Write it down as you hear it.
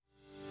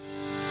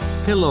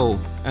Hello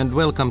and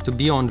welcome to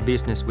Beyond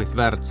Business with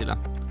Wärtsilä,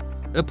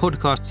 a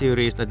podcast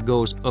series that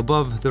goes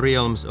above the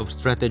realms of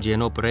strategy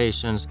and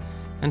operations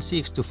and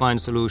seeks to find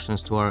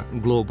solutions to our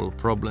global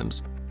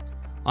problems.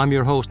 I'm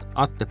your host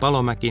Atte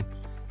Palomäki,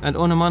 and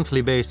on a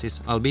monthly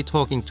basis I'll be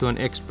talking to an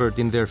expert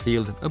in their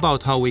field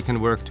about how we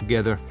can work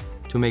together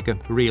to make a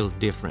real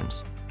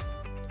difference.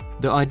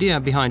 The idea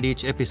behind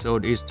each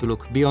episode is to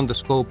look beyond the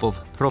scope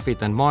of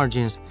profit and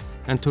margins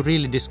and to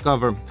really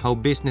discover how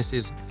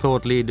businesses,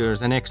 thought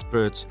leaders and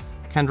experts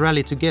can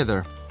rally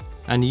together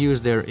and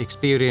use their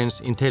experience,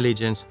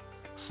 intelligence,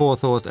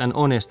 forethought and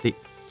honesty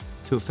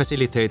to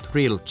facilitate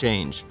real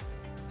change.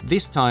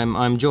 This time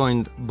I'm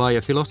joined by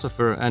a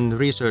philosopher and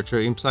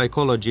researcher in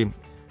psychology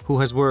who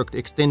has worked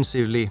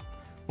extensively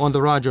on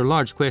the rather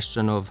large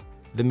question of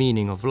the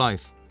meaning of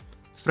life.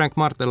 Frank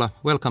Martela,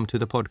 welcome to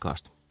the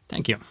podcast.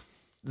 Thank you.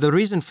 The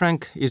reason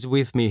Frank is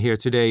with me here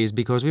today is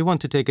because we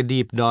want to take a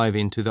deep dive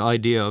into the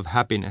idea of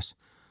happiness.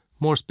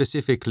 More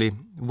specifically,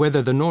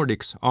 whether the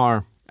Nordics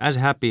are as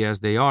happy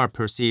as they are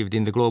perceived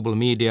in the global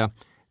media.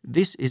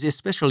 This is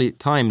especially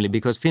timely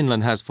because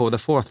Finland has for the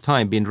fourth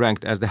time been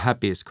ranked as the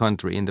happiest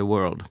country in the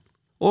world.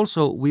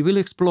 Also, we will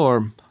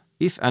explore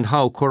if and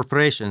how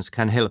corporations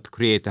can help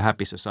create a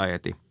happy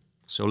society.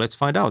 So let's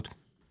find out.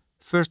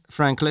 First,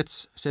 Frank,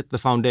 let's set the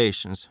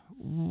foundations.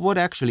 What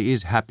actually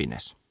is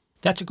happiness?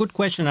 That's a good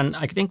question, and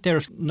I think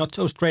there's not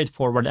so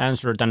straightforward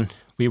answer than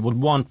we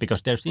would want,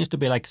 because there seems to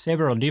be like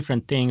several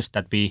different things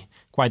that we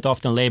quite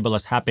often label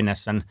as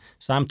happiness, and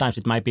sometimes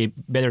it might be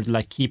better to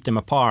like keep them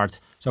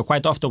apart. So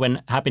quite often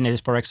when happiness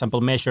is, for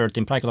example, measured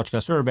in psychological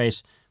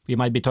surveys, we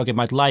might be talking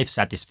about life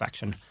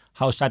satisfaction.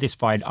 How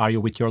satisfied are you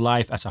with your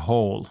life as a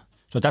whole?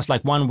 So that's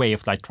like one way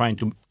of like trying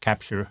to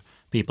capture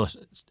people's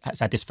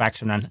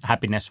satisfaction and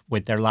happiness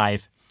with their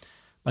life.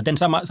 But then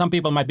some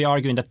people might be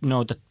arguing that,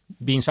 that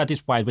being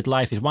satisfied with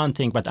life is one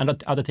thing, but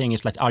another thing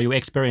is like, are you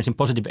experiencing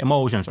positive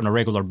emotions on a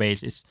regular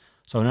basis?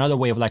 So another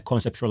way of like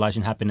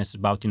conceptualizing happiness is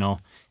about,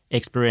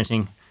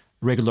 experiencing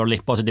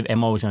regularly positive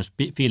emotions,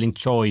 feeling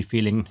joy,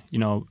 feeling,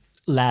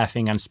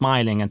 laughing and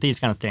smiling and these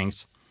kind of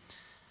things.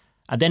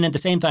 And then at the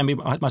same time, we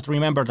must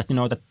remember that,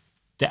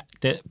 that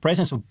the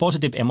presence of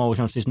positive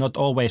emotions is not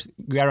always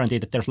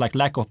guaranteed that there's like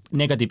lack of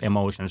negative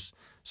emotions.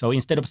 So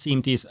instead of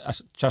seeing these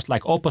as just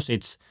like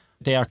opposites,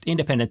 they are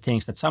independent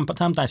things that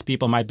sometimes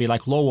people might be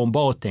like low on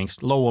both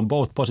things, low on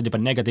both positive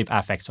and negative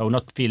affect, so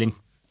not feeling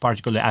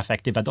particularly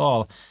affective at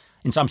all.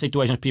 In some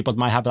situations, people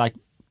might have like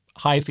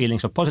high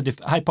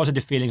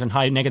positive feelings and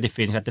high negative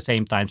feelings at the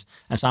same time,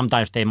 and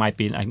sometimes they might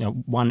be like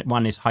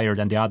one is higher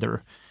than the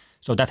other.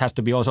 So that has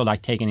to be also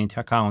like taken into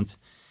account.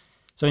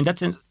 So in that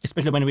sense,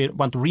 especially when we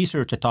want to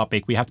research a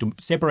topic, we have to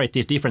separate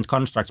these different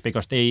constructs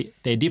because they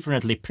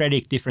differently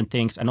predict different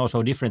things, and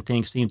also different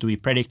things seem to be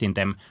predicting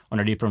them on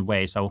a different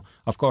way. So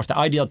of course, the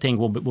ideal thing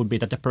would be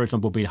that the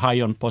person would be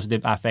high on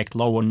positive affect,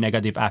 low on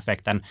negative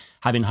affect, and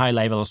having high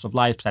levels of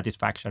life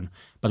satisfaction.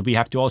 But we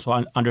have to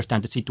also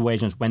understand the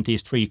situations when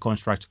these three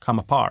constructs come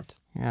apart.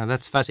 Yeah,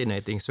 that's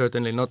fascinating.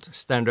 Certainly not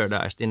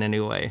standardized in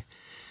any way.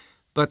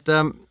 But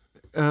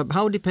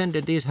how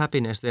dependent is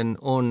happiness then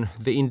on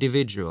the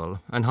individual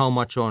and how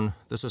much on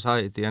the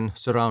society and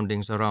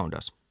surroundings around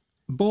us?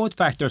 Both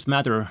factors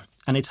matter,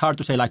 and it's hard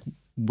to say like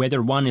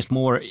whether one is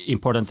more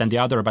important than the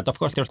other. But of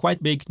course, there's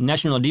quite big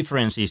national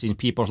differences in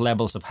people's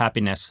levels of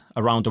happiness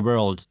around the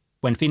world.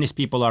 When Finnish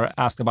people are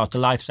asked about the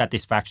life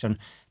satisfaction,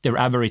 their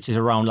average is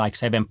around like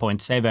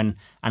 7.7,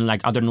 and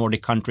like other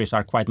Nordic countries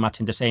are quite much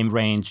in the same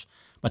range.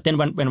 But then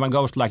when one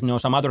goes to like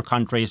some other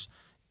countries,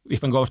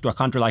 if one goes to a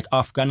country like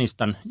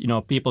Afghanistan,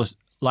 people's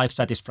life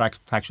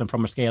satisfaction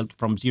from a scale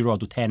from 0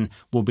 to 10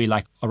 will be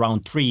like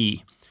around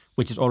 3,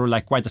 which is already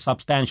like quite a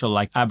substantial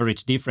like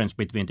average difference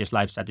between these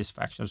life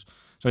satisfactions.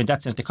 So in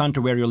that sense, the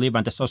country where you live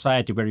and the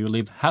society where you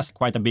live has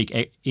quite a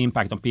big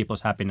impact on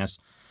people's happiness.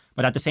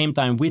 But at the same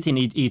time, within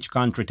each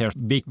country, there's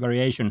big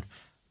variation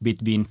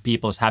between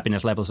people's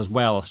happiness levels as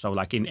well. So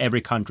like in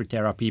every country,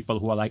 there are people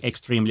who are like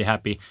extremely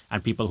happy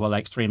and people who are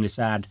like extremely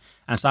sad.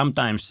 And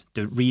sometimes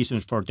the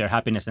reasons for their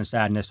happiness and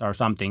sadness are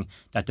something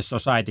that the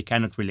society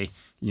cannot really,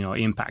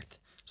 impact.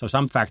 So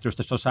some factors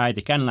the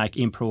society can like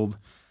improve,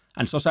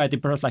 and society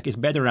perhaps like is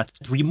better at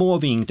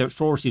removing the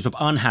sources of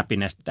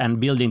unhappiness than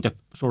building the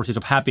sources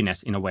of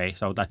happiness in a way.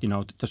 So that,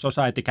 the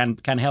society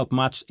can help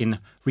much in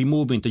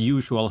removing the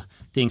usual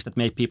things that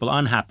make people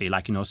unhappy,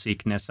 like,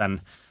 sickness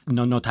and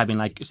not having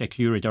like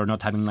security or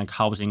not having like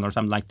housing or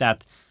something like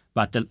that.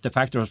 But the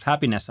factors of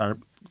happiness are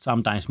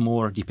sometimes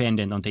more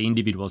dependent on the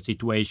individual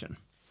situation.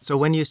 So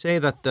when you say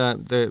that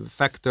the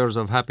factors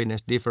of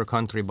happiness differ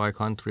country by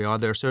country, are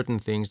there certain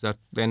things that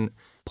then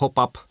pop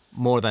up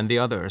more than the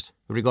others,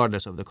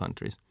 regardless of the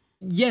countries?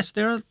 Yes,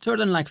 there are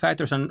certain like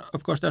factors, and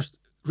of course there's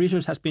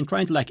research has been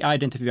trying to like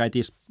identify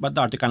these, what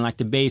are the kind of like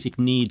the basic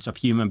needs of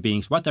human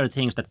beings, what are the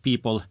things that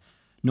people,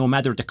 no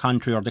matter the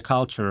country or the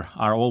culture,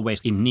 are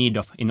always in need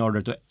of in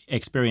order to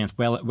experience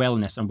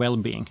wellness and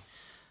well-being.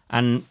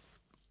 And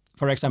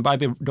for example, I've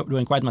been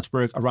doing quite much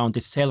work around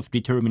this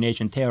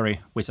self-determination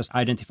theory, which has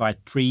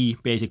identified 3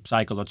 basic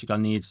psychological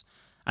needs,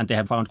 and they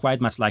have found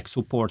quite much like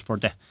support for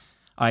the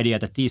idea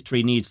that these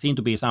three needs seem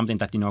to be something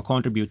that,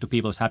 contribute to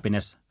people's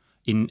happiness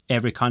in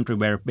every country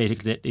where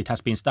basically it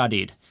has been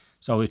studied.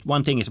 So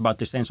one thing is about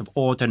the sense of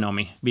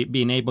autonomy,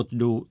 being able to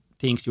do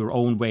things your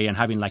own way and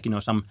having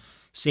some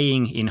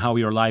saying in how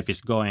your life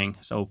is going.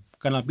 So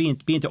kind of being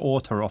the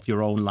author of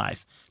your own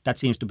life. That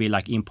seems to be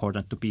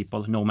important to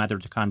people, no matter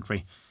the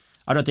country.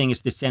 Other thing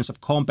is this sense of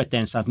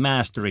competence and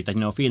mastery,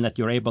 that, feeling that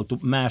you're able to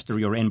master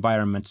your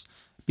environments,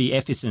 be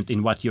efficient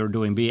in what you're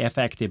doing, be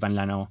effective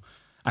and,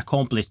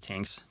 accomplish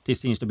things. This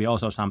seems to be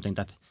also something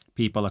that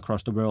people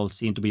across the world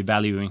seem to be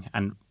valuing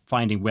and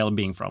finding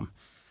well-being from.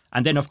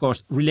 And then, of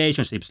course,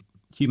 relationships.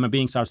 Human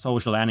beings are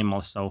social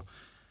animals, so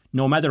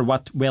no matter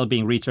what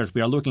well-being research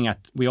we are looking at,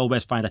 we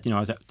always find that,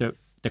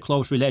 the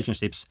close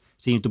relationships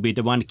seem to be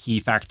the one key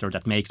factor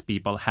that makes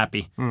people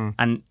happy.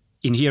 And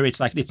in here, it's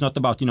not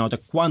about,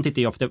 the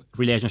quantity of the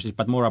relationships,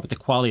 but more about the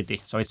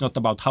quality. So it's not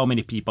about how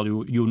many people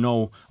you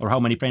know or how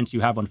many friends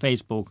you have on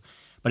Facebook,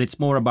 but it's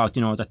more about,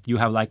 that you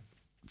have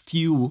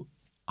few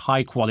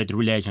high-quality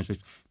relationships,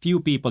 few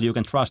people you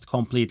can trust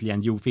completely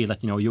and you feel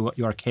that,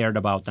 you are cared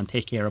about and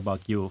take care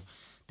about you.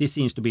 This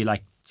seems to be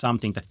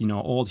something that,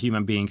 all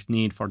human beings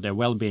need for their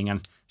well-being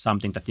and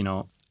something that,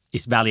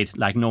 is valid,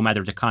 no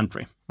matter the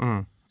country.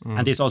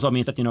 And this also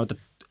means that, that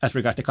as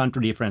regards the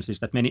country differences,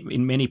 that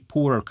in many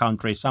poorer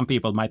countries, some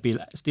people might be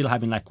still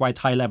having quite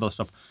high levels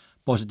of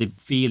positive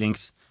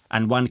feelings.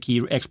 And one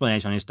key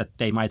explanation is that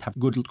they might have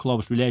good,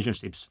 close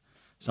relationships.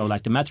 So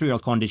the material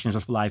conditions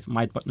of life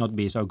might not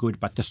be so good,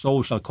 but the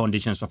social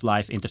conditions of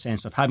life in the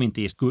sense of having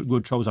these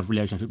good social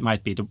relationships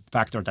might be the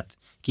factor that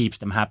keeps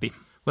them happy.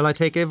 Well, I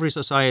take every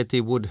society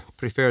would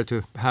prefer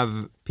to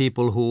have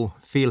people who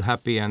feel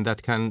happy, and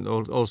that can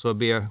also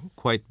be a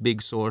quite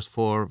big source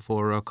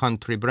for a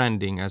country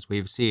branding, as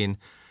we've seen.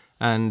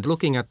 And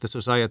looking at the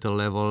societal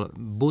level,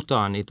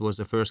 Bhutan, it was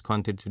the first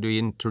country to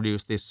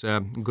introduce this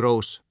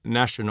gross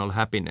national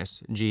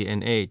happiness,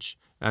 GNH,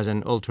 as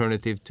an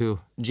alternative to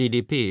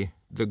GDP,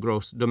 the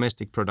gross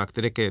domestic product,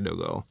 a decade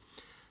ago.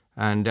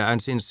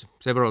 And since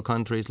several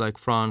countries like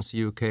France,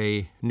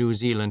 UK, New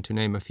Zealand, to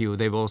name a few,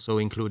 they've also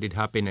included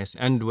happiness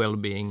and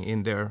well-being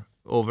in their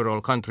overall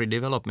country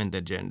development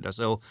agenda.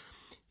 So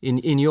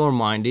in your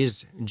mind,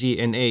 is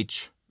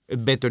GNH a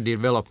better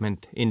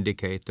development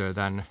indicator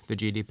than the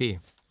GDP?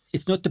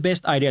 It's not the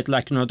best idea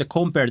to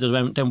compare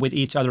them with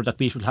each other, that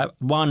we should have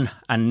one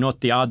and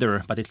not the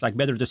other, but it's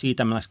better to see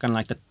them as kind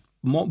of that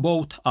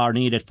both are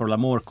needed for a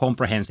more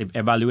comprehensive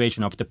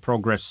evaluation of the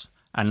progress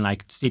and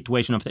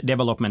situation of the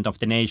development of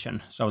the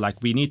nation. So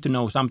we need to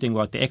know something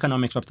about the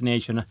economics of the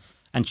nation,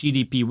 and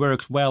GDP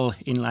works well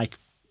in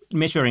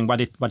measuring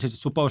what it's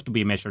supposed to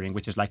be measuring,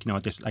 which is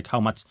this how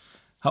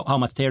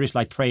much there is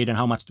trade and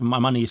how much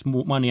money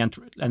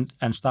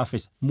and stuff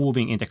is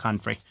moving in the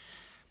country.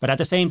 But at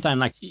the same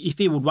time, if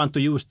we would want to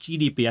use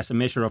GDP as a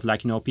measure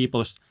of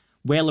people's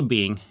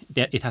well-being,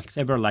 it has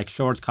several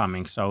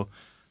shortcomings. So,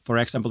 for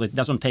example, it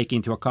doesn't take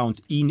into account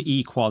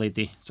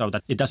inequality, so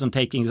that it doesn't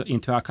take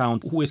into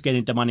account who is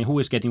getting the money, who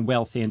is getting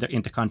wealthy in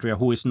the country, or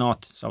who is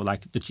not. So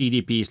the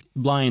GDP is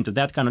blind to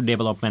that kind of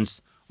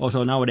developments.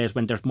 Also nowadays,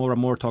 when there's more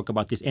and more talk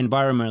about these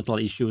environmental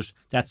issues,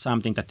 that's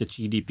something that the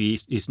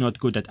GDP is not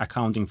good at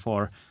accounting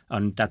for.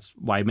 And that's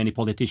why many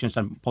politicians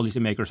and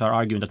policymakers are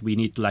arguing that we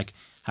need to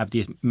have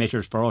these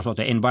measures for also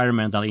the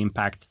environmental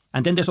impact.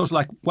 And then there's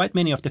also quite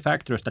many of the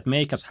factors that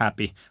make us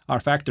happy are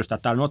factors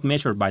that are not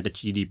measured by the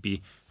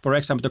GDP. For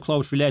example, the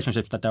close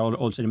relationships that I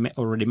also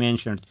already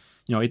mentioned,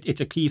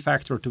 it's a key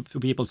factor to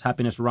people's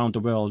happiness around the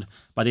world,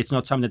 but it's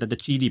not something that the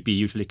GDP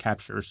usually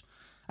captures.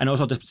 And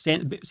also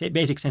the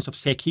basic sense of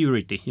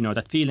security,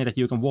 that feeling that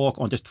you can walk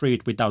on the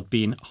street without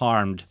being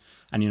harmed,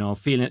 and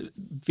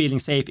feeling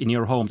safe in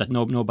your home, that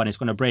nobody's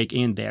going to break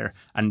in there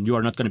and you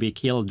are not going to be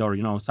killed or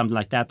something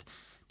like that.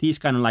 These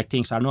kind of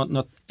things are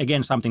not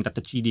again something that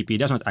the GDP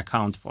doesn't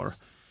account for.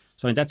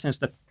 So in that sense,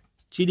 that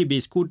GDP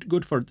is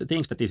good for the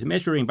things that is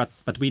measuring, but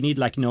we need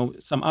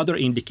some other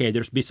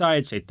indicators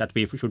besides it that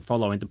we should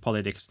follow into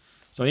politics.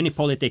 So any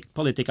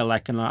political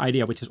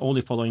idea which is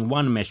only following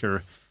one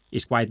measure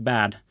is quite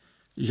bad.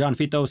 Jean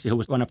Fitoussi, who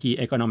was one of the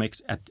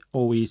economics at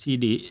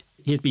OECD,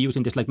 he's been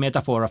using this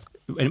metaphor of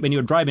when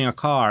you're driving a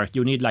car,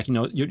 you need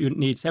you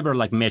need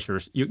several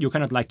measures. You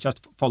cannot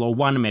just follow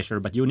one measure,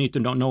 but you need to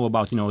know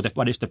about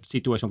what is the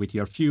situation with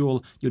your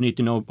fuel. You need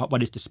to know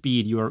what is the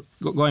speed you're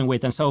going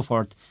with and so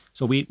forth.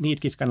 So we need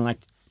this kind of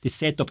this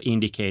set of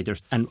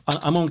indicators, and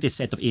among this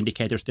set of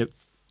indicators, the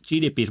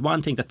GDP is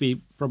one thing that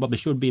we probably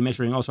should be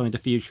measuring also in the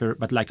future,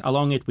 but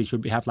along it we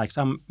should have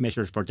some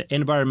measures for the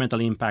environmental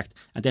impact,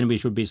 and then we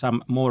should be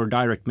some more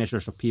direct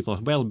measures of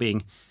people's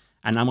well-being.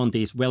 And among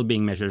these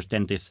well-being measures,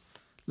 then this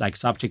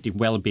subjective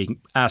well-being,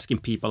 asking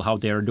people how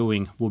they are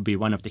doing, would be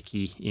one of the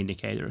key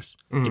indicators,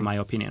 in my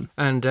opinion.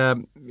 And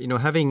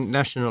having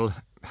national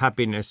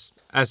happiness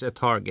as a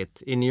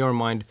target, in your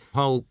mind,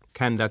 how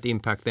can that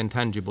impact then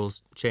tangible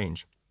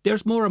change?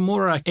 There's more and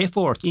more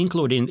effort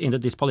included into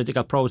these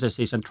political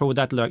processes, and through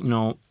that,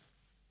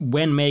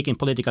 when making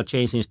political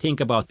changes,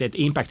 think about the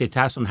impact it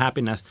has on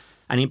happiness.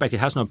 and impact it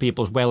has on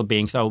people's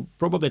well-being. So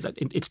probably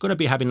it's going to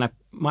be having like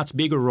much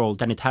bigger role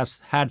than it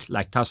has had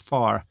like thus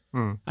far.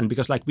 And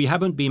because like we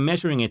haven't been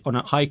measuring it on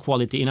a high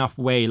quality enough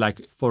way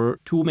like for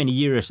too many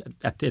years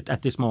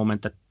at this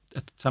moment, that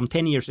some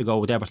 10 years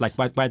ago there was like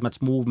quite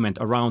much movement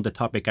around the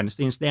topic, and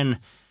since then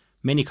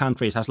many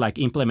countries has like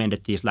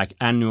implemented these like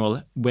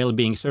annual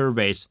well-being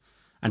surveys.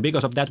 And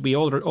because of that, we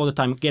all the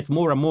time get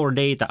more and more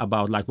data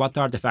about like what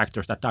are the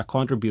factors that are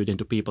contributing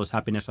to people's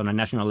happiness on a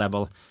national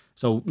level.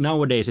 So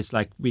nowadays it's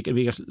like we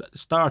can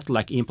start to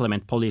like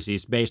implement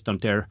policies based on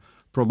their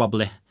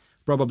probably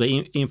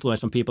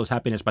influence on people's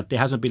happiness, but there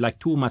hasn't been like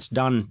too much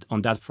done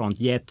on that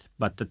front yet.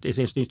 But it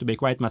seems to be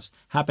quite much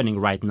happening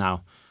right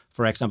now.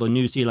 For example,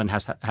 New Zealand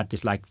has had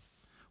this like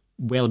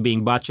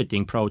well-being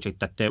budgeting project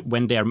that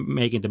when they are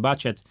making the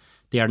budget,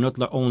 they are not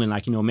only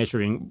like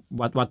measuring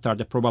what are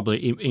the probable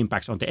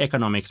impacts on the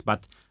economics,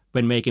 but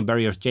when making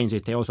various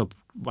changes, they also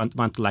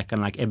want to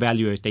like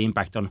evaluate the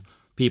impact on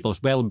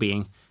people's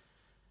well-being.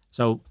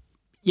 So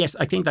yes,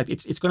 I think that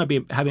it's going to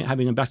be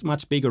having a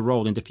much bigger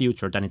role in the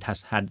future than it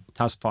has had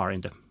thus far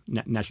in the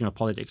national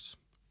politics.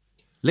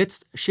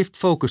 Let's shift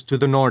focus to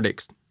the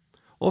Nordics,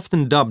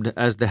 often dubbed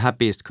as the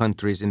happiest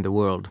countries in the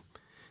world.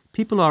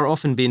 People are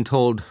often being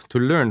told to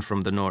learn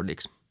from the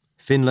Nordics.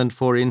 Finland,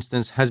 for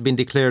instance, has been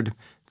declared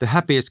the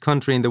happiest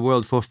country in the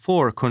world for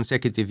 4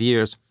 consecutive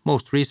years,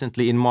 most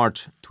recently in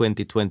March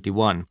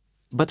 2021.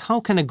 But how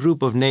can a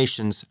group of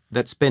nations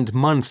that spend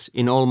months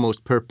in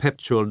almost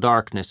perpetual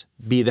darkness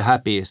be the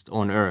happiest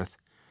on Earth?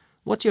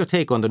 What's your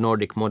take on the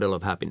Nordic model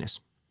of happiness?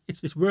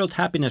 It's this World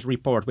Happiness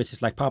Report, which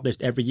is like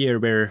published every year,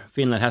 where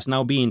Finland has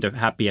now been the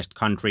happiest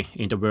country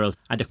in the world.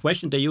 And the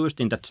question they used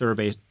in that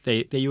survey,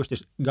 they used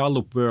this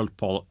Gallup World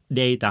Poll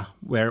data,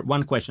 where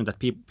one question that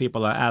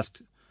people are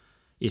asked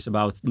is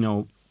about,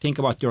 think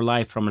about your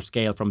life from a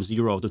scale from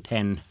 0 to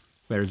 10,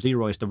 where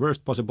 0 is the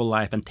worst possible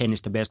life and 10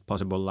 is the best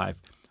possible life.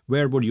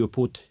 Where would you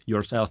put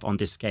yourself on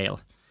this scale?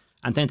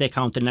 And then they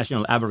count the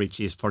national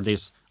averages for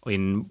this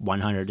in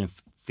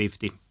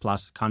 150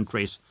 plus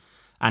countries.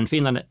 And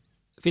Finland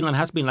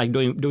has been like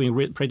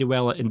doing pretty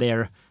well in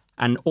there,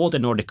 and all the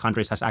Nordic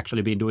countries has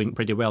actually been doing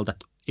pretty well.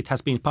 That it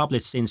has been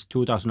published since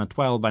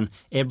 2012, and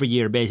every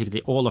year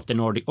basically all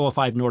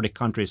 5 Nordic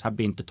countries have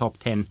been the top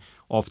 10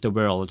 of the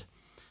world.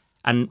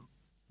 And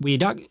we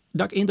dug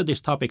into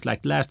this topic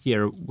like last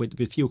year with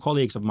a few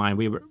colleagues of mine.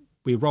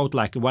 We wrote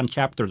like one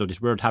chapter to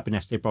this World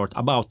Happiness Report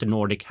about the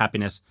Nordic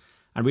happiness,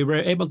 and we were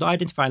able to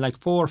identify like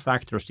 4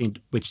 factors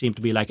which seem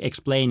to be like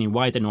explaining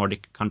why the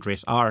Nordic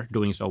countries are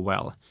doing so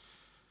well.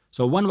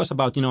 So one was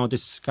about,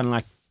 this kind of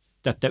like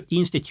that the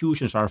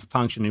institutions are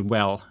functioning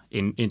well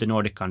in the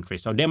Nordic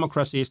countries. So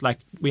democracy is like,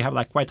 we have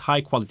like quite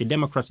high quality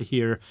democracy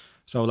here.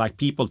 So like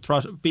people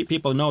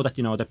know that,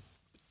 that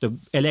the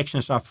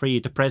elections are free,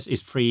 the press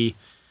is free,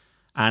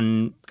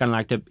 and kind of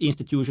like the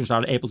institutions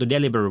are able to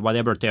deliver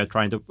whatever they're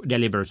trying to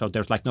deliver. So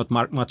there's like not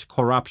much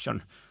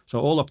corruption. So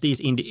all of these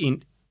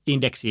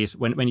indexes,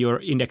 when you're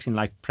indexing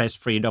like press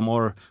freedom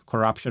or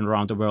corruption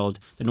around the world,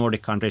 the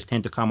Nordic countries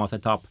tend to come off the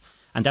top.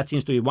 And that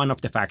seems to be one of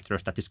the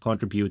factors that is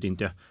contributing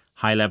to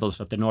high levels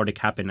of the Nordic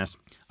happiness.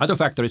 Other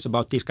factor is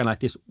about this kind of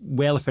like this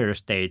welfare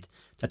state,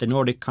 that the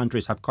Nordic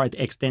countries have quite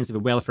extensive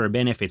welfare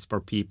benefits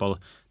for people,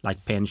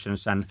 like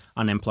pensions and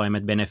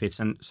unemployment benefits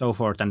and so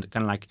forth, and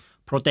kind of like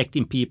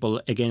protecting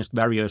people against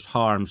various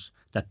harms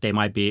that they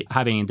might be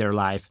having in their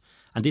life.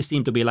 And this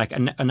seems to be like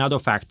another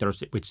factor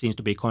which seems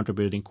to be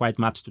contributing quite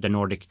much to the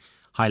Nordic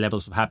high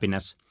levels of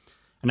happiness.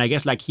 And I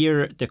guess like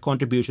here, the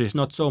contribution is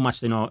not so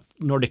much,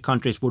 Nordic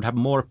countries would have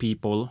more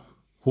people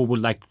who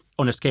would like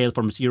on a scale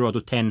from 0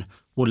 to 10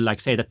 would like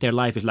say that their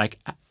life is like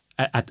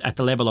at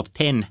the level of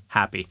 10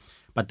 happy.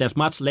 But there's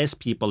much less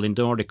people in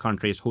the Nordic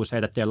countries who say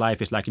that their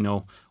life is like,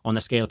 on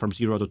a scale from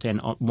 0 to 10,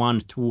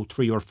 1, 2,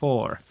 3 or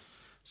 4.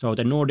 So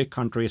the Nordic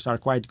countries are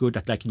quite good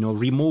at like,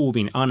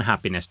 removing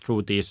unhappiness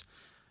through these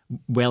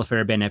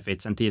welfare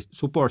benefits and these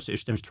support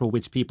systems through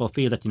which people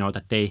feel that,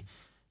 that they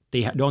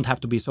don't have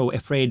to be so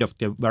afraid of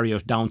the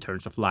various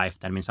downturns of life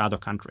that means other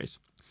countries.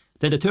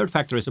 Then the third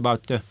factor is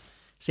about the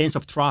sense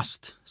of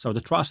trust. So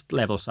the trust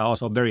levels are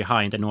also very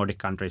high in the Nordic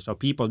countries. So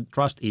people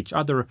trust each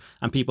other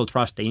and people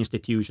trust the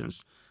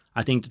institutions.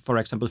 I think, for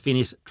example,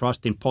 Finnish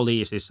trust in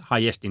police is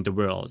highest in the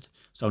world.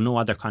 So no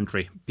other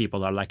country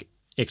people are like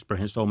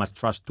expressing so much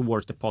trust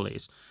towards the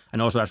police.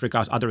 And also as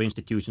regards other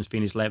institutions,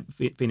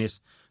 Finnish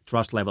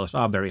trust levels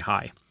are very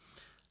high.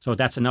 So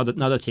that's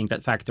another thing,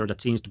 that factor that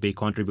seems to be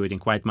contributing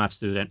quite much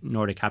to the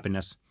Nordic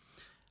happiness.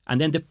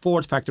 And then the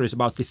fourth factor is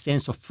about this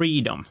sense of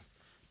freedom,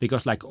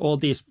 because like all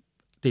this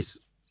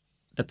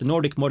that the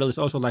Nordic model is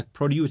also like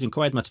producing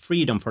quite much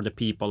freedom for the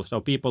people. So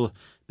people,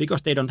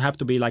 because they don't have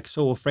to be like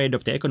so afraid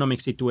of the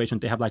economic situation,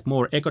 they have like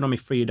more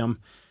economic freedom.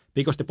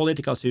 Because the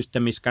political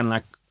system is kind of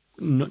like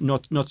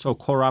not so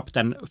corrupt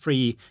and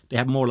free, they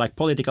have more like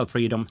political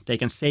freedom. They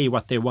can say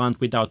what they want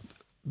without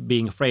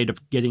being afraid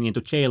of getting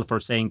into jail for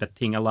saying that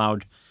thing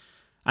aloud.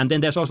 And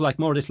then there's also like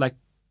more this like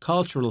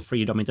cultural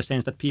freedom in the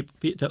sense that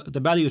the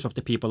values of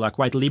the people are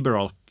quite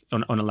liberal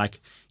on a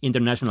like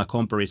international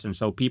comparison.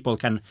 So people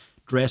can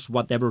dress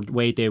whatever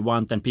way they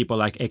want, and people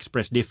like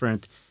express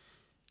different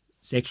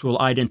sexual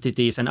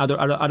identities and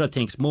other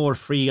things more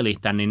freely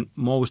than in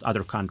most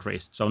other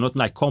countries. So not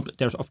like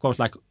there's of course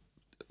like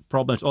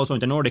problems also in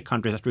the Nordic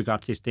countries as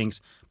regards these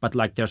things, but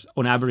like there's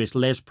on average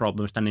less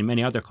problems than in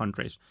many other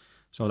countries.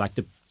 So like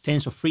the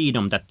sense of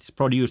freedom that is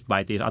produced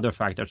by these other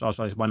factors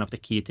also is one of the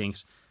key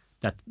things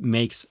that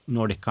makes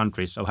Nordic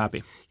countries so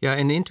happy. Yeah,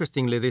 and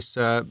interestingly, this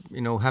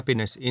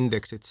happiness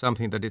index, it's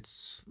something that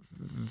it's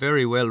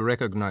very well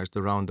recognized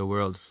around the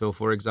world. So,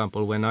 for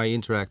example, when I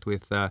interact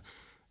with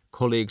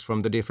colleagues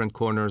from the different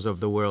corners of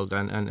the world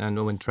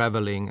and when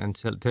traveling and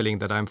telling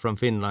that I'm from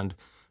Finland,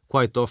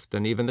 quite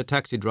often, even the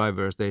taxi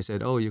drivers, they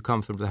said, "Oh, you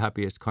come from the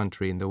happiest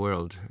country in the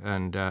world,"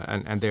 and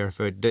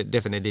therefore it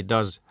definitely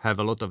does have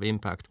a lot of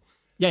impact.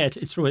 Yeah,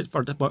 it's true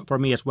for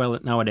me as well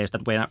nowadays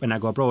that when I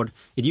go abroad,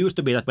 it used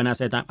to be that when I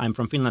said I'm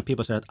from Finland,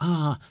 people said,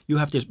 you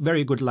have this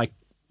very good like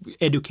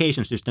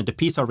education system, the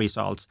PISA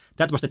results.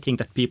 That was the thing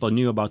that people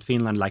knew about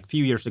Finland like a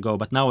few years ago,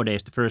 but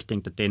nowadays the first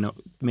thing that they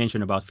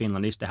mention about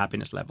Finland is the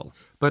happiness level.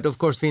 But of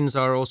course Finns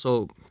are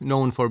also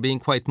known for being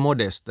quite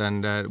modest,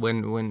 and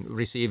when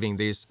receiving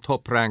these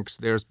top ranks,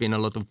 there's been a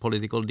lot of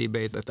political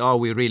debate that are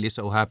we really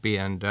so happy,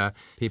 and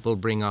people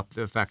bring up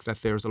the fact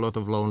that there's a lot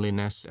of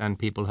loneliness and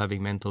people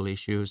having mental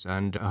issues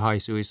and a high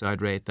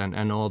suicide rate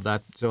and all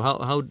that. So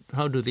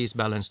how do these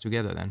balance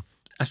together then?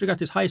 As regards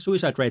this high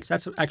suicide rates,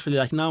 that's actually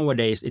like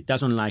nowadays it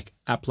doesn't like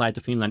apply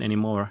to Finland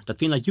anymore. That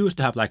Finland used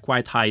to have like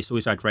quite high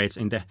suicide rates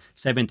in the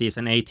 70s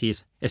and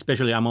 80s,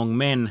 especially among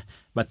men.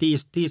 But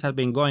these have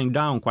been going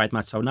down quite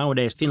much. So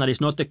nowadays Finland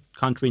is not the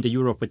country in the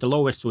Europe with the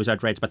lowest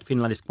suicide rates, but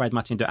Finland is quite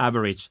much in the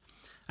average.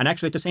 And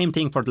actually the same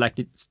thing for like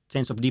the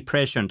sense of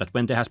depression, that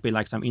when there has been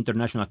like some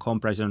international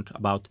comparison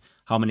about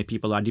how many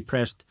people are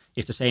depressed,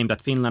 it's the same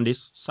that Finland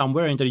is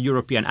somewhere in the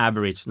European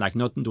average, like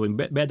not doing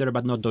better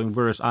but not doing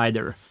worse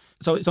either.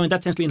 So in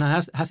that sense,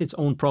 Finland has its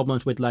own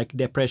problems with like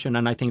depression,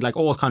 and I think like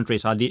all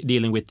countries are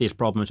dealing with these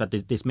problems. That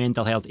these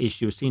mental health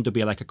issues seem to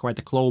be like quite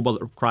a global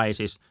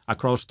crisis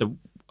across the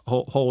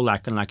whole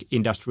like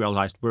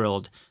industrialized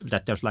world.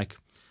 That there's like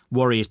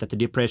worries that the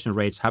depression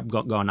rates have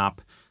gone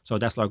up. So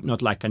that's like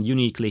not like a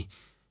uniquely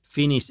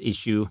Finnish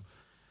issue.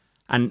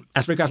 And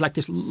as regards like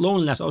this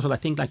loneliness, also I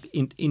think like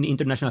in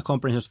international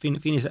comparisons,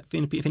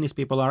 Finnish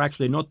people are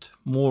actually not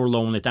more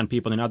lonely than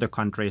people in other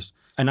countries.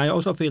 And I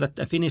also feel that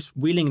the Finnish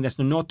willingness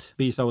to not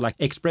be so like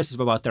expressive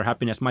about their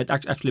happiness might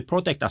actually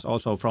protect us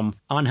also from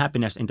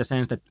unhappiness, in the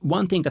sense that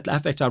one thing that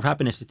affects our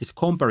happiness is this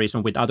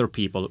comparison with other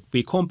people.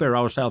 We compare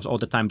ourselves all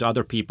the time to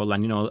other people,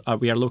 and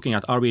we are looking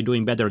at, are we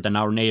doing better than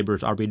our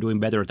neighbors? Are we doing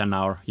better than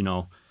our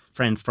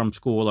friends from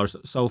school or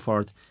so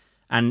forth?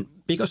 And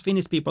because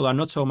Finnish people are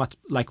not so much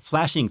like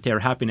flashing their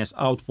happiness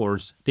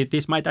outwards,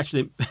 this might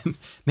actually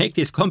make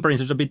these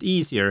comparisons a bit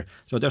easier.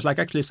 So there's like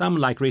actually some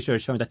like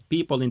research showing that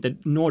people in the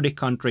Nordic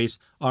countries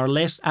are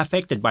less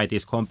affected by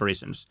these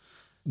comparisons.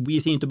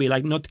 We seem to be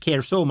like not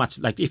care so much.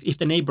 Like if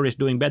the neighbor is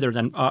doing better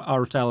than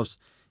ourselves,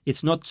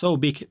 it's not so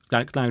big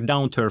like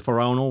downturn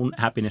for our own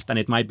happiness than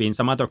it might be in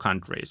some other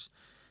countries.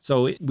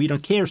 So we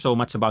don't care so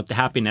much about the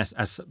happiness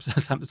as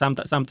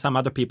some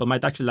other people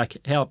might actually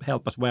like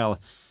help as well.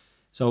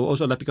 So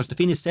also that because the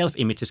Finnish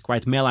self-image is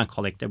quite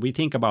melancholic, that we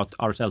think about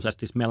ourselves as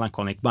this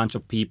melancholic bunch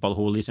of people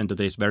who listen to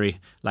this very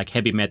like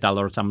heavy metal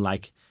or some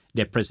like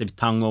depressive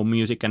tango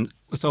music and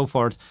so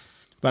forth.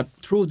 But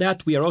through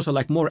that, we are also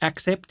like more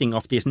accepting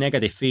of these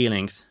negative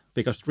feelings,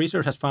 because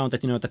research has found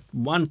that, that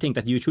one thing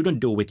that you shouldn't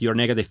do with your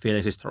negative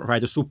feelings is try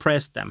to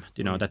suppress them.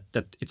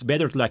 That it's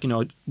better to like,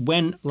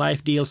 when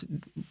life deals,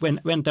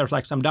 when there's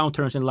like some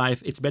downturns in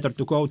life, it's better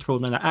to go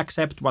through and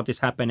accept what is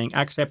happening,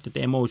 accept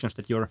the emotions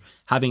that you're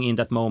having in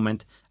that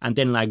moment, and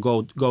then like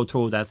go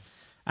through that.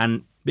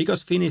 And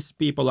because Finnish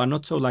people are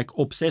not so like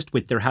obsessed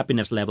with their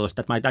happiness levels,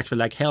 that might actually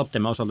like help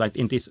them also like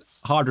in these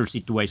harder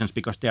situations,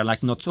 because they're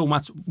like not so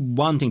much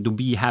wanting to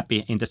be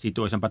happy in the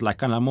situation, but like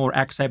kind of more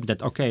accept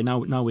that, okay,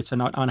 now it's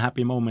an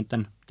unhappy moment,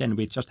 and then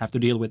we just have to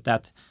deal with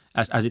that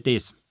as it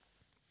is.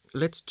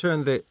 Let's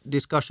turn the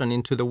discussion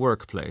into the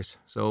workplace.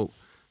 So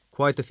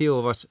quite a few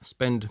of us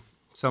spend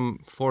some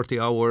 40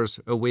 hours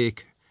a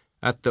week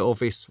at the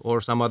office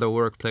or some other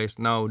workplace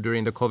now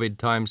during the COVID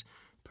times,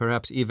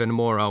 perhaps even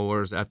more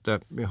hours at the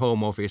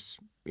home office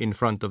in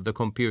front of the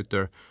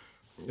computer.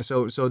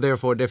 So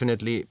therefore,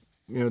 definitely,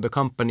 the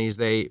companies,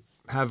 they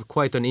have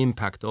quite an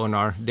impact on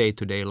our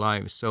day-to-day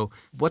lives. So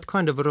what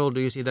kind of a role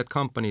do you see that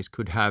companies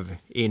could have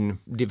in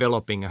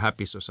developing a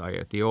happy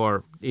society,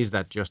 or is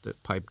that just a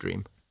pipe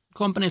dream?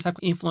 Companies have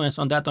influence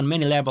on that on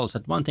many levels.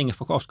 That one thing, of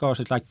course,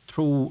 is like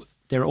through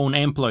their own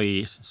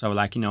employees. So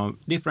like,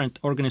 different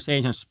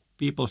organizations,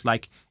 people's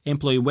like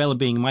employee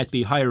well-being might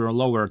be higher or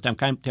lower.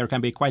 There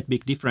can be quite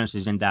big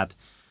differences in that.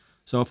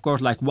 So of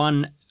course, like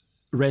one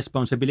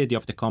responsibility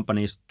of the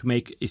companies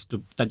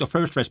the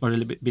first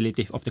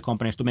responsibility of the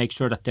companies to make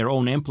sure that their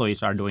own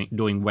employees are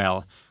doing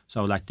well.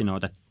 So like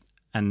that,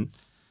 and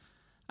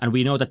And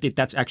we know that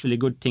that's actually a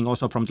good thing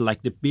also from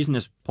the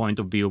business point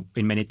of view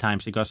in many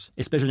times, because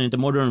especially in the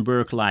modern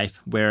work life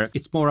where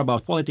it's more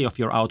about quality of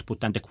your output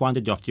than the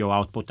quantity of your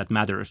output that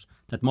matters.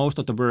 That most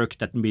of the work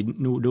that we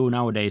do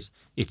nowadays,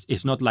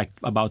 it's not like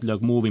about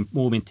like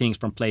moving things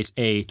from place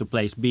A to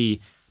place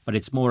B, but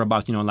it's more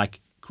about,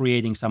 like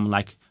creating some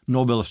like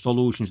novel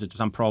solutions to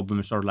some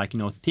problems, or like,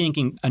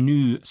 thinking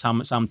anew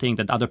something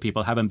that other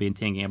people haven't been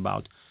thinking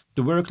about.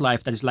 The work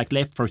life that is like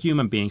left for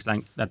human beings,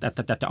 like that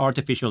the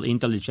artificial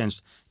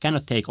intelligence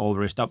cannot take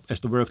over, is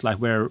the work life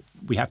where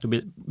we have to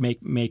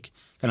make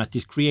kind of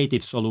these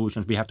creative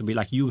solutions. We have to be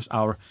like use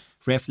our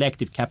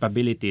reflective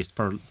capabilities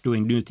for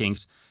doing new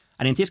things.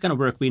 And in this kind of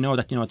work, we know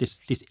that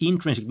this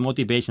intrinsic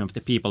motivation of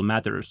the people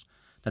matters.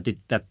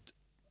 That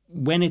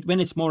when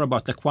it's more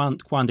about the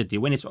quantity,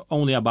 when it's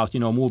only about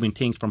moving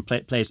things from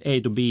place A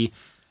to B,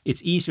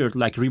 it's easier to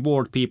like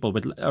reward people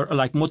with or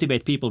like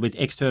motivate people with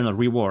external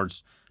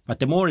rewards. But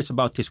the more it's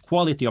about this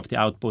quality of the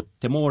output,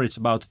 the more it's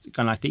about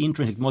kind of like the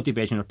intrinsic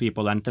motivation of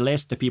people, and the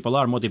less the people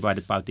are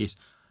motivated by these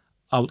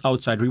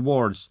outside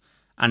rewards.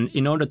 And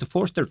in order to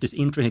foster this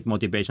intrinsic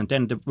motivation,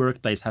 then the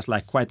workplace has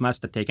like quite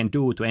much that they can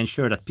do to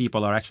ensure that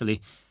people are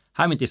actually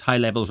having these high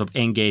levels of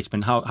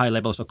engagement, high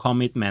levels of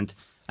commitment,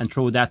 and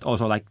through that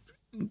also like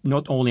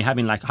not only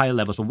having like high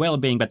levels of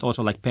well-being, but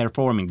also like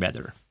performing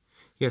better.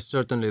 Yes,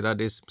 certainly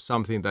that is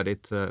something that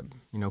it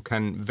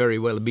can very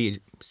well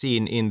be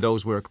seen in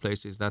those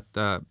workplaces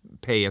that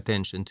pay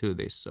attention to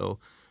this. So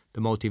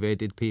the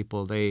motivated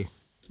people, they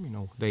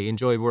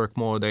enjoy work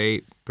more,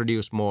 they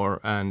produce more,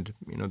 and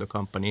the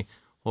company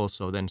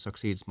also then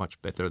succeeds much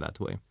better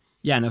that way.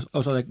 Yeah, and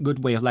also a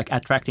good way of like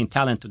attracting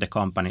talent to the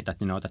company. That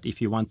that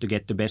if you want to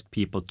get the best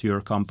people to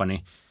your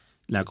company,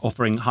 like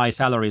offering high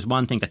salary is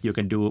one thing that you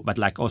can do, but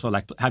like also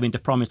like having the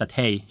promise that,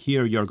 hey,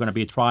 here you're going to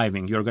be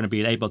thriving, you're going to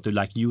be able to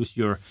like use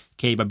your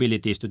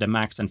capabilities to the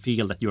max and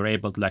feel that you're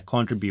able to like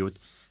contribute.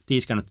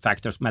 These kind of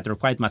factors matter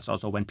quite much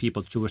also when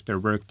people choose their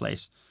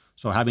workplace.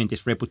 So having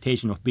this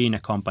reputation of being a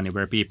company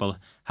where people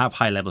have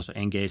high levels of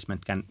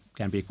engagement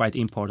can be quite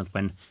important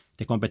when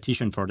the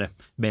competition for the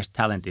best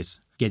talent is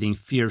getting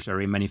fiercer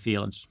in many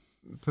fields.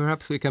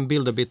 Perhaps we can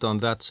build a bit on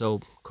that,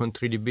 so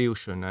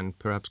contribution and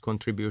perhaps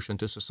contribution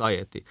to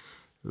society.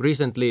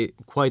 Recently,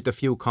 quite a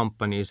few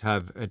companies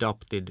have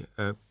adopted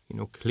a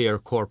clear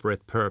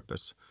corporate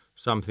purpose,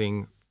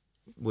 something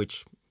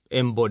which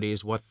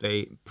embodies what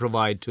they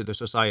provide to the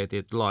society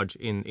at large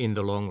in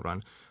the long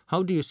run.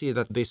 How do you see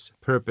that this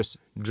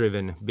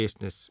purpose-driven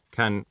business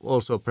can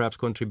also perhaps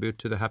contribute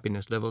to the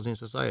happiness levels in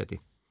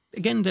society?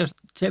 Again, there's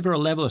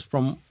several levels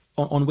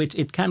on which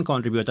it can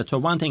contribute. So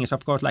one thing is,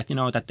 of course, like,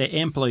 that the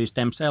employees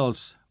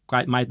themselves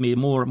might be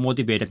more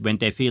motivated when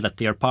they feel that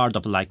they are part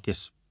of like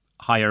this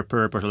higher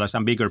purpose or like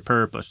some bigger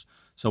purpose.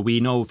 So we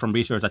know from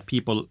research that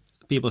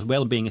people's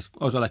well-being is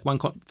also like one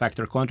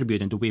factor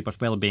contributing to people's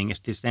well-being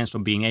is this sense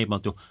of being able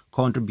to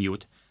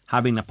contribute,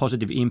 having a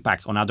positive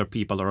impact on other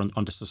people or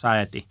on the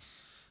society.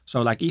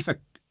 So like if an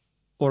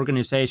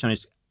organization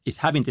is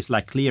having this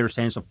like clear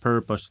sense of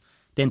purpose,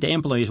 then the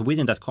employees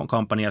within that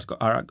company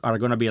are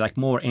going to be like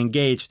more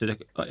engaged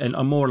and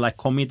are more like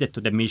committed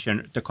to the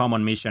mission, the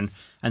common mission,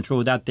 and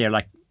through that they're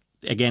like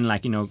again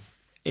like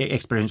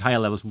experience higher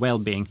levels of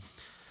well-being.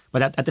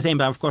 But at the same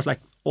time, of course,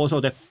 like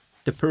also the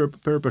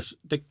purpose,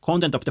 the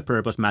content of the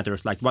purpose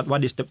matters. Like what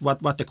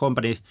the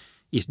company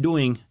is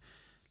doing,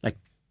 like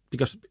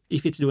because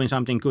if it's doing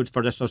something good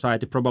for the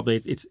society,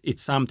 probably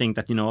it's something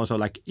that also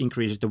like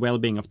increases the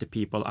well-being of the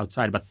people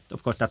outside. But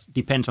of course, that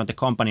depends on the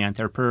company and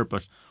their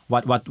purpose,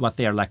 what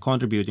they are like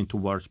contributing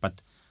towards.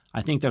 But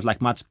I think there's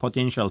like much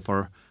potential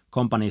for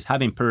companies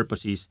having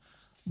purposes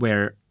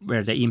where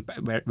they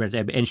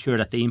ensure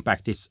that the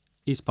impact is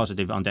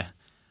positive on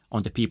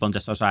the people in the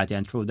society,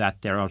 and through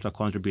that they're also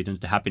contributing to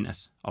the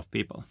happiness of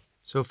people.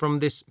 So from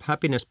this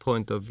happiness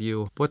point of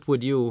view, what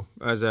would you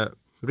as a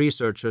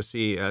researcher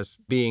see as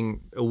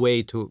being a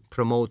way to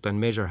promote and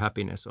measure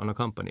happiness on a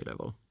company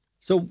level?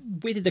 So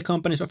within the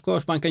companies, of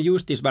course, one can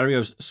use these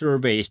various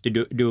surveys to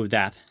do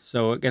that.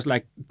 So I guess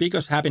like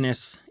because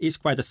happiness is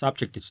quite a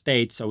subjective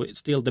state, so it's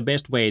still the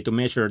best way to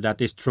measure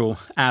that is through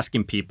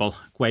asking people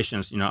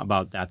questions,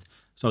 about that.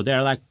 So there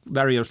are like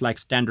various like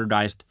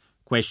standardized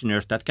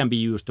questionnaires that can be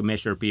used to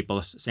measure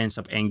people's sense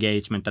of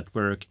engagement at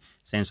work,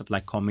 sense of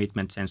like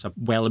commitment, sense of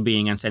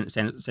well-being, and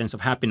sense of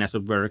happiness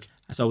at work.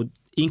 So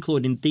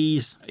including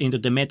these into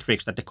the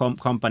metrics that the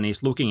company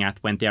is looking at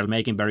when they are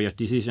making various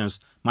decisions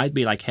might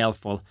be like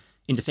helpful.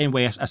 In the same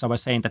way as I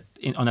was saying that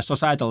on a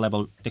societal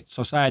level, the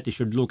society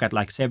should look at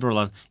like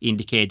several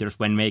indicators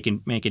when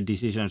making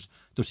decisions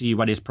to see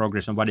what is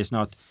progress and what is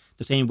not.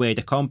 The same way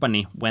the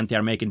company, when they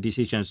are making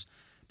decisions,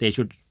 they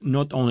should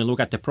not only look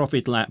at the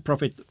profit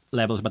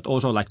levels, but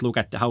also like look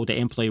at how the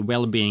employee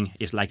well-being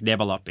is like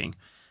developing.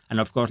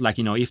 And of course, like,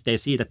 if they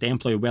see that the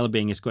employee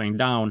well-being is going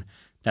down,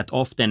 that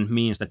often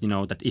means that,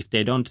 that if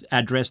they don't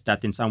address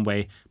that in some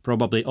way,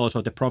 probably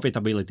also the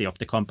profitability of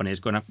the company is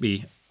going to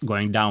be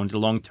going down in the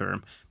long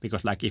term.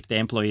 Because like if the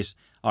employees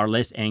are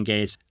less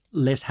engaged,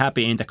 less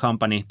happy in the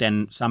company,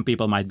 then some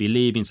people might be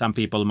leaving, some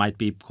people might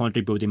be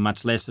contributing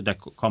much less to the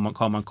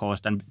common cause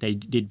than they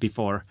did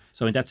before.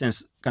 So in that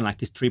sense, kind of like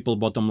this triple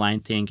bottom line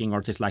thinking,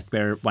 or this like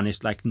where one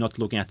is like not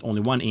looking at only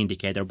one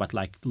indicator, but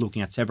like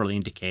looking at several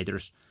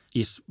indicators,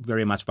 is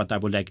very much what I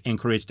would like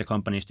encourage the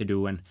companies to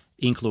do and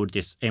include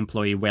this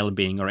employee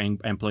well-being or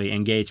employee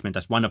engagement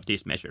as one of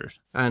these measures.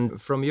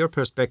 And from your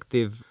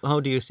perspective, how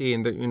do you see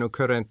in the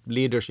current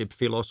leadership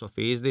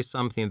philosophy? Is this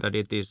something that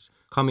it is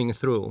coming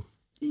through?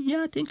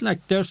 Yeah, I think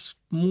like there's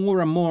more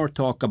and more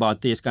talk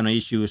about these kind of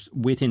issues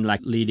within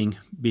like leading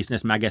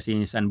business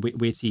magazines and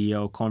with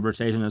CEO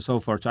conversations and so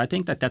forth. So I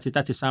think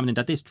that is something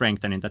that is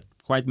strengthening, that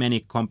quite many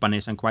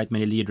companies and quite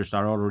many leaders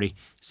are already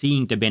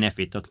seeing the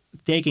benefit of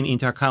taking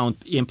into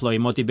account employee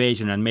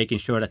motivation and making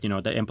sure that,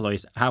 the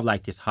employees have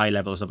like these high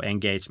levels of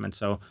engagement.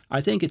 So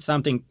I think it's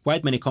something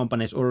quite many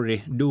companies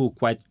already do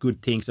quite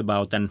good things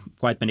about, and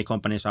quite many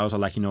companies are also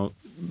like,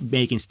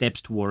 making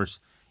steps towards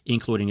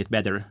including it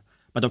better.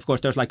 But of course,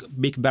 there's like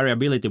big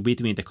variability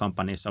between the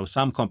companies. So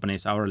some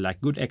companies are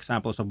like good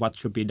examples of what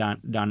should be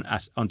done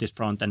as on this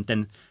front, and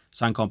then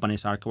some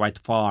companies are quite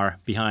far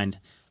behind.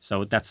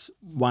 So that's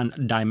one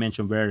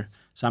dimension where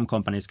some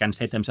companies can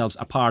set themselves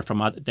apart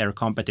from their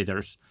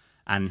competitors,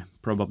 and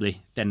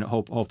probably then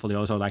hopefully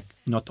also like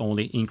not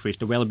only increase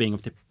the well-being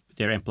of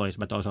their employees,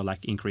 but also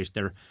like increase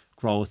their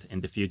growth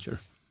in the future.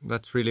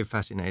 That's really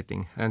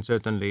fascinating, and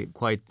certainly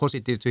quite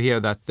positive to hear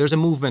that there's a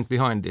movement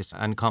behind this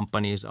and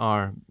companies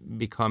are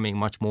becoming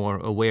much more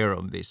aware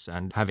of this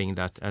and having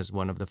that as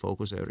one of the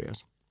focus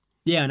areas.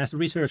 Yeah, and as a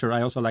researcher,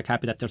 I also like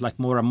happy that there's like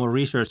more and more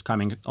research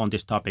coming on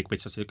this topic,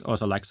 which is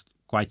also like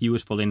quite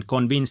useful in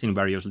convincing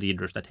various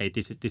leaders that, hey,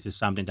 this is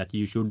something that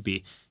you should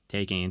be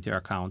taking into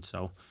account.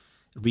 So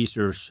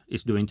research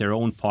is doing their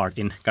own part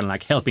in kind of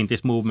like helping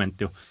this movement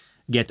to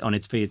get on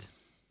its feet.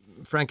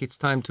 Frank, it's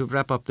time to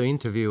wrap up the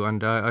interview,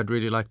 and I'd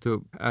really like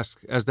to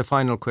ask as the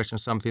final question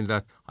something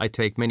that I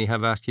take many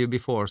have asked you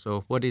before.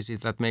 So what is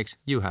it that makes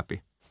you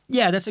happy?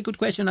 Yeah, that's a good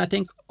question. I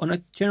think on a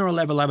general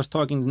level, I was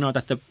talking,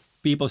 that the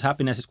people's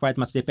happiness is quite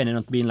much dependent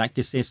on being like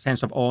this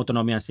sense of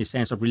autonomy and this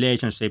sense of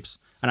relationships.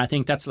 And I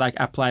think that's like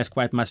applies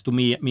quite much to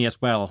me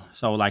as well.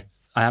 So like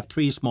I have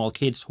 3 small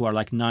kids who are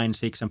like 9,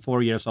 6, and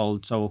 4 years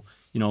old. So,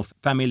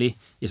 family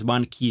is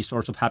one key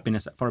source of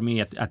happiness for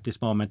me at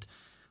this moment.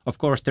 Of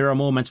course, there are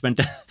moments when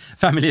the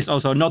family is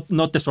also not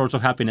the source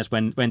of happiness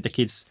when the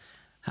kids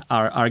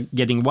are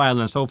getting wild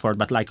and so forth.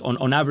 But like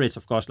on average,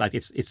 of course, like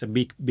it's a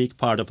big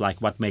part of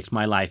like what makes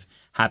my life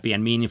happy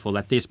and meaningful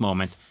at this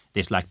moment.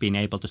 This like being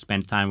able to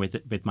spend time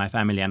with my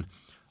family. And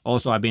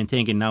also I've been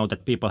thinking now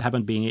that people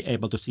haven't been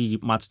able to see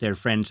much their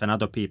friends and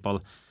other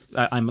people.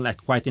 I'm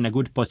like quite in a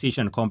good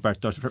position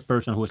compared to a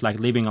person who's like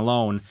living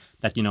alone,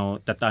 that,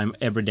 that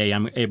every day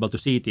I'm able to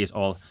see these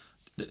all,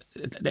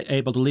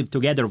 able to live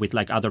together with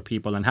like other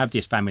people and have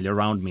this family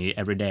around me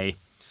every day.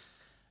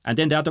 And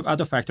then the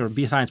other factor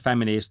besides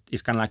family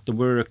is kind of like the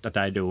work that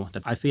I do.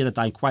 That I feel that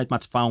I quite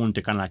much found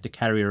the kind of like the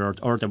career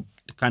or the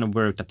kind of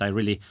work that I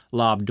really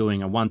love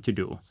doing and want to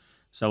do.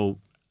 So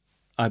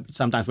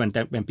sometimes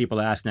when people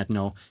ask that,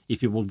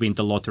 if you would win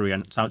the lottery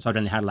and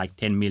suddenly had like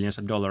 $10 million,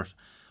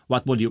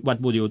 what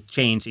would you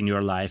change in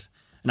your life?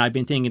 And I've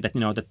been thinking that,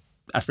 that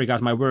as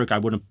regards my work, I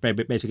wouldn't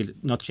basically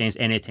not change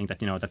anything. That,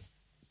 that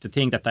the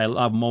thing that I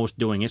love most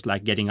doing is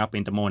like getting up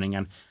in the morning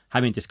and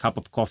having this cup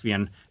of coffee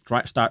and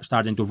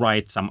starting to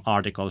write some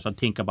articles or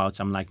think about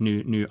some like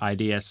new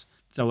ideas.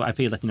 So I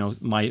feel that,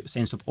 my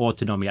sense of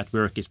autonomy at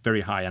work is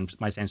very high and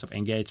my sense of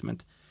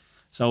engagement.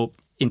 So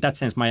in that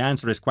sense, my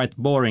answer is quite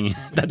boring,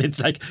 that it's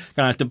like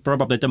kind of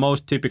probably the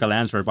most typical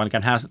answer one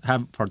can have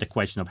for the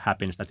question of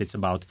happiness, that it's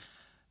about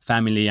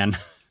family and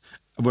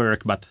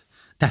work, but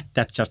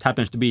that just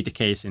happens to be the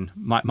case in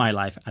my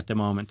life at the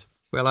moment.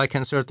 Well, I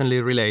can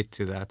certainly relate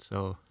to that.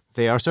 So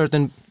there are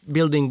certain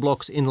building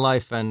blocks in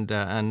life, and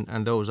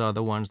those are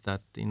the ones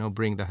that,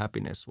 bring the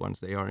happiness once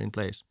they are in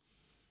place.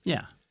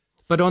 Yeah.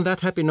 But on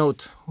that happy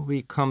note,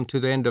 we come to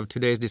the end of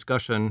today's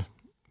discussion.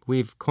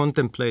 We've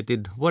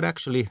contemplated what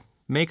actually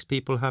makes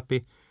people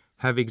happy,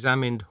 have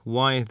examined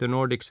why the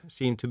Nordics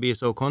seem to be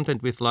so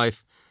content with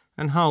life,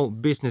 and how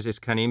businesses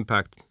can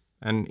impact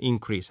and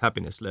increase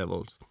happiness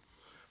levels.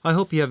 I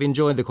hope you have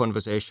enjoyed the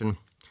conversation,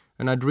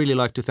 and I'd really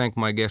like to thank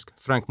my guest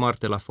Frank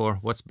Martela for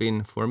what's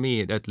been, for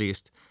me at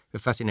least, a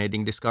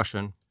fascinating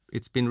discussion.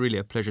 It's been really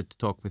a pleasure to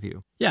talk with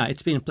you. Yeah,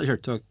 it's been a pleasure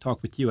to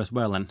talk with you as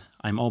well, and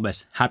I'm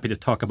always happy to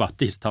talk about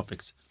these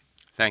topics.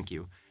 Thank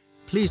you.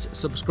 Please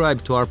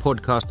subscribe to our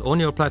podcast on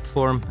your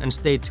platform and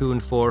stay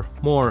tuned for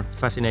more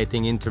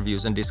fascinating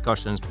interviews and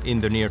discussions in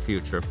the near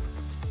future.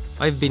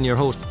 I've been your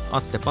host,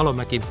 Atte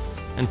Palomäki,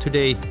 and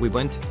today we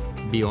went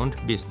beyond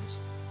business.